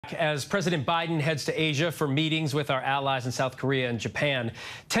As President Biden heads to Asia for meetings with our allies in South Korea and Japan,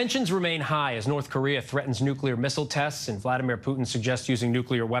 tensions remain high as North Korea threatens nuclear missile tests and Vladimir Putin suggests using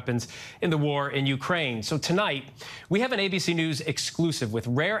nuclear weapons in the war in Ukraine. So tonight, we have an ABC News exclusive with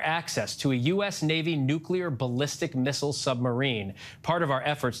rare access to a U.S. Navy nuclear ballistic missile submarine, part of our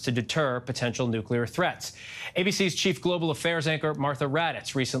efforts to deter potential nuclear threats. ABC's chief global affairs anchor Martha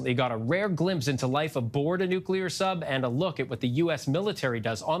Raddatz recently got a rare glimpse into life aboard a nuclear sub and a look at what the U.S. military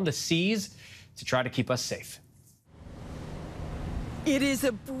does on the seas to try to keep us safe. It is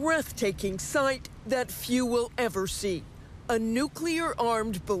a breathtaking sight that few will ever see. A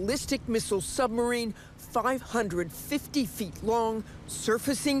nuclear-armed ballistic missile submarine 550 feet long,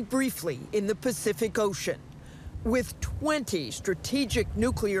 surfacing briefly in the Pacific Ocean. With 20 strategic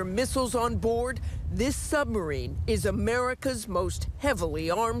nuclear missiles on board, this submarine is America's most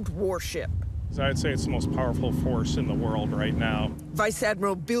heavily armed warship. I'd say it's the most powerful force in the world right now. Vice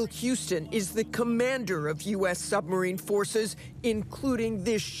Admiral Bill Houston is the commander of U.S. submarine forces, including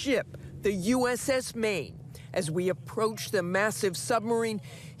this ship, the USS Maine. As we approach the massive submarine,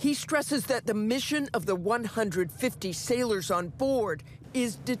 he stresses that the mission of the 150 sailors on board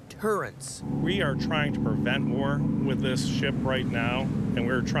is deterrence. We are trying to prevent war with this ship right now, and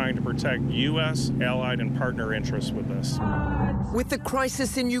we're trying to protect U.S., allied, and partner interests with this. With the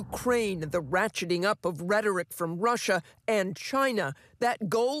crisis in Ukraine and the ratcheting up of rhetoric from Russia and China, that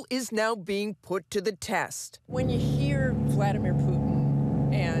goal is now being put to the test. When you hear Vladimir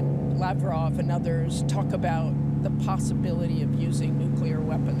Putin and Lavrov and others talk about the possibility of using nuclear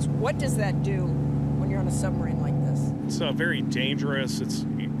weapons, what does that do when you're on a submarine like this? It's very dangerous. It's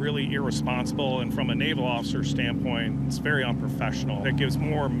really irresponsible. And from a naval officer standpoint, it's very unprofessional. It gives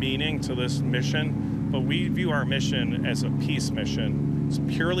more meaning to this mission, but we view our mission as a peace mission. It's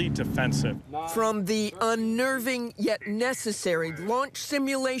purely defensive. From the unnerving yet necessary launch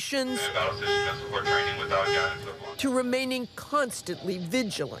simulations to remaining constantly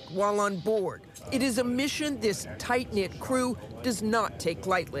vigilant while on board, it is a mission this tight-knit crew does not take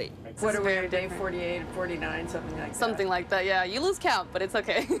lightly. What are we on, day 48, 49, something like that? Something like that, yeah. You lose count, but it's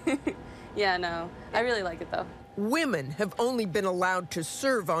okay. Yeah, no. I really like it, though. Women have only been allowed to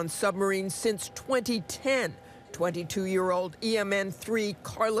serve on submarines since 2010. 22-year-old EMN-3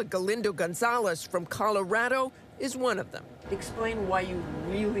 Carla Galindo Gonzalez from Colorado is one of them. Explain why you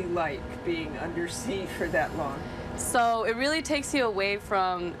really like being undersea for that long. So it really takes you away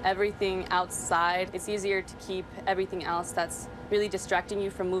from everything outside. It's easier to keep everything else that's really distracting you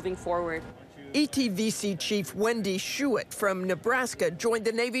from moving forward. ETVC Chief Wendy Schuett from Nebraska joined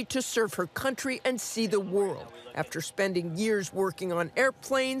the Navy to serve her country and see the world. After spending years working on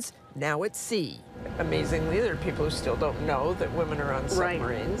airplanes, now at sea. Amazingly, there are people who still don't know that women are on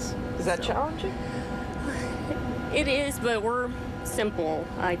submarines. Right. Is that challenging? It is, but we're simple.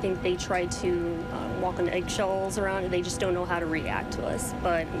 I think they try to walk on eggshells around it. They just don't know how to react to us.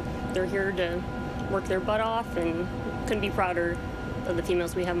 But they're here to work their butt off, and couldn't be prouder of the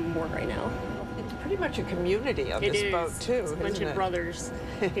females we have on board right now. It's pretty much a community on this boat, too, It's a bunch of brothers.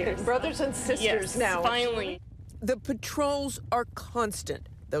 Brothers and sisters yes, now. Finally. The patrols are constant.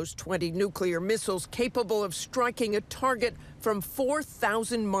 Those 20 nuclear missiles capable of striking a target from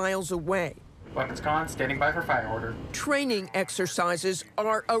 4,000 miles away. Weapons con, standing by for fire order. Training exercises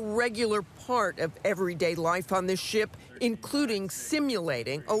are a regular part of everyday life on this ship, including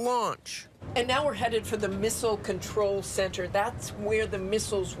simulating a launch. And now we're headed for the Missile Control Center. That's where the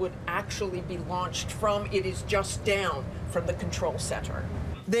missiles would actually be launched from. It is just down from the control center.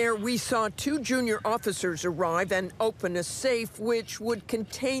 There we saw 2 junior officers arrive and open a safe which would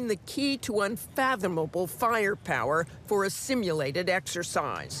contain the key to unfathomable firepower for a simulated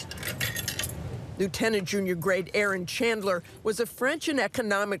exercise. Lieutenant junior grade Erin Chandler was a French and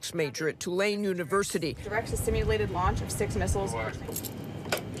economics major at Tulane University. Directs a simulated launch of 6 missiles.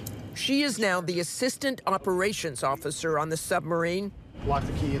 She is now the assistant operations officer on the submarine. Lock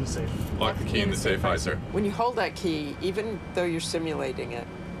the key in the safe. Lock the key in the safe, aye, sir. When you hold that key, even though you're simulating it,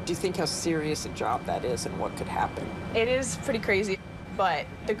 do you think how serious a job that is and what could happen? It is pretty crazy, but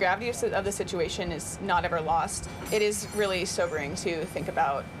the gravity of the situation is not ever lost. It is really sobering to think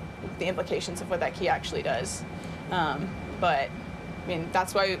about the implications of what that key actually does. But I mean,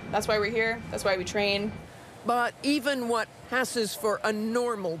 that's why we're here. That's why we train. But even what passes for a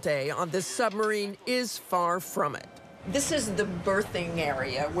normal day on this submarine is far from it. This is the berthing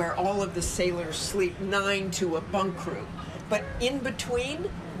area where all of the sailors sleep 9 to a bunk room. But in between,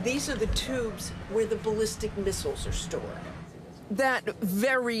 these are the tubes where the ballistic missiles are stored. That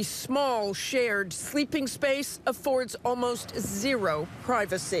very small shared sleeping space affords almost zero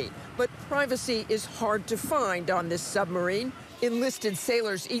privacy. But privacy is hard to find on this submarine. Enlisted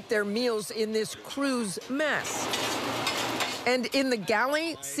sailors eat their meals in this cruise mess. And in the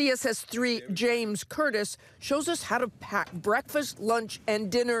galley, CSS-3 James Curtis shows us how to pack breakfast, lunch,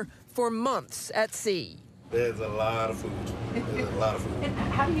 and dinner for months at sea. There's a lot of food. There's a lot of food. And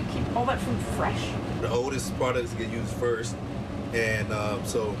how do you keep all that food fresh? The oldest products get used first, and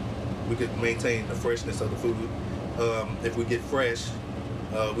so we could maintain the freshness of the food. If we get fresh,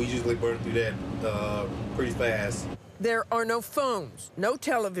 we usually burn through that pretty fast. There are no phones, no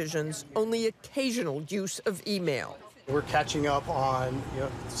televisions, only occasional use of email. We're catching up on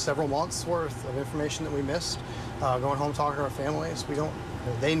several months worth of information that we missed. Going home talking to our families.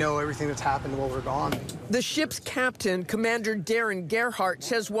 They know everything that's happened while we're gone. The ship's captain, Commander Darren Gerhardt,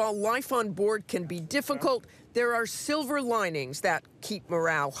 says while life on board can be difficult, there are silver linings that keep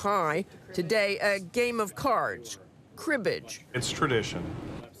morale high. Today, a game of cards, cribbage. It's tradition.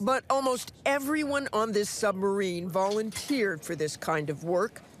 But almost everyone on this submarine volunteered for this kind of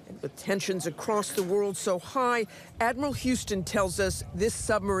work. And with tensions across the world so high, Admiral Houston tells us this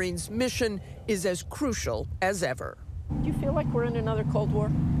submarine's mission is as crucial as ever. Do you feel like we're in another Cold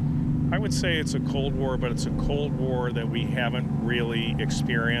War? I would say it's a Cold War, but it's a Cold War that we haven't really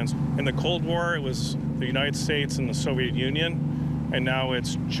experienced. In the Cold War, it was the United States and the Soviet Union, and now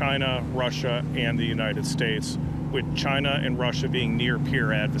it's China, Russia, and the United States, with China and Russia being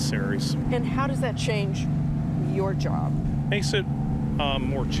near-peer adversaries. And how does that change your job? Makes it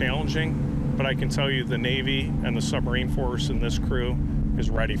more challenging, but I can tell you the Navy and the submarine force and this crew is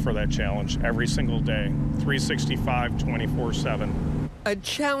ready for that challenge every single day, 365, 24/7. A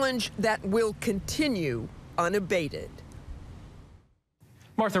challenge that will continue unabated.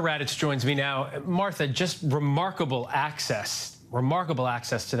 Martha Raddatz joins me now. Martha, just remarkable access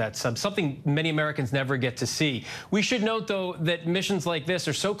to that sub, something many Americans never get to see. We should note, though, that missions like this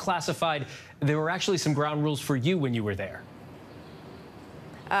are so classified, there were actually some ground rules for you when you were there.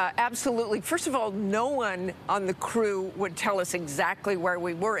 Absolutely. First of all, no one on the crew would tell us exactly where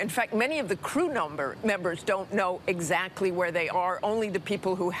we were. In fact, many of the crew members don't know exactly where they are, only the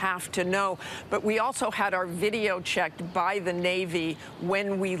people who have to know. But we also had our video checked by the Navy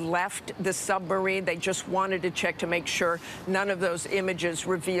when we left the submarine. They just wanted to check to make sure none of those images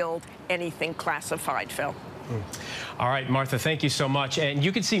revealed anything classified, Phil. All right, Martha, thank you so much. And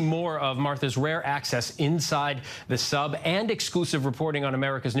you can see more of Martha's rare access inside the sub and exclusive reporting on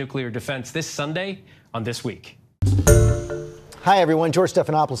America's nuclear defense this Sunday on This Week. Hi, everyone. George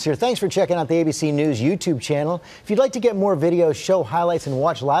Stephanopoulos here. Thanks for checking out the ABC News YouTube channel. If you'd like to get more videos, show highlights, and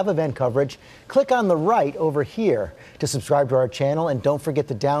watch live event coverage, click on the right over here to subscribe to our channel. And don't forget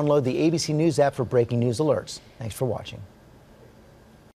to download the ABC News app for breaking news alerts. Thanks for watching.